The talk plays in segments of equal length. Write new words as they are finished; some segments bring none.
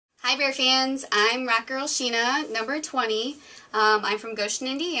Hi Bear fans, I'm rock girl Sheena, number 20. I'm from Goshen,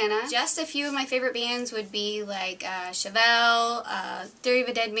 Indiana. Just a few of my favorite bands would be like Chevelle, Theory of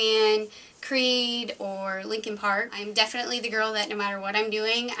a Dead Man, Creed, or Linkin Park. I'm definitely the girl that no matter what I'm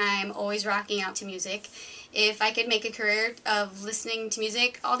doing, I'm always rocking out to music. If I could make a career of listening to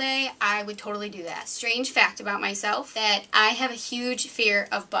music all day, I would totally do that. Strange fact about myself, that I have a huge fear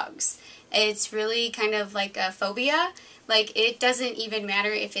of bugs. It's really kind of like a phobia. Like, it doesn't even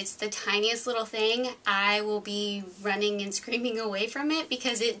matter if it's the tiniest little thing, I will be running and screaming away from it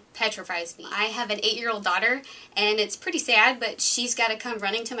because it petrifies me. I have an 8-year-old daughter, and it's pretty sad, but she's got to come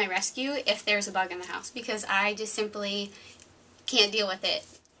running to my rescue if there's a bug in the house because I just simply can't deal with it.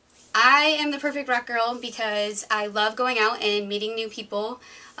 I am the perfect rock girl because I love going out and meeting new people.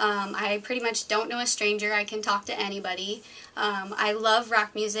 I pretty much don't know a stranger. I can talk to anybody. I love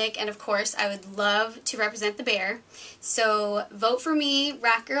rock music, and of course I would love to represent the Bear. So vote for me,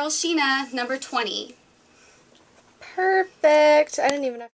 rock girl Sheena, number 20. Perfect. I didn't even have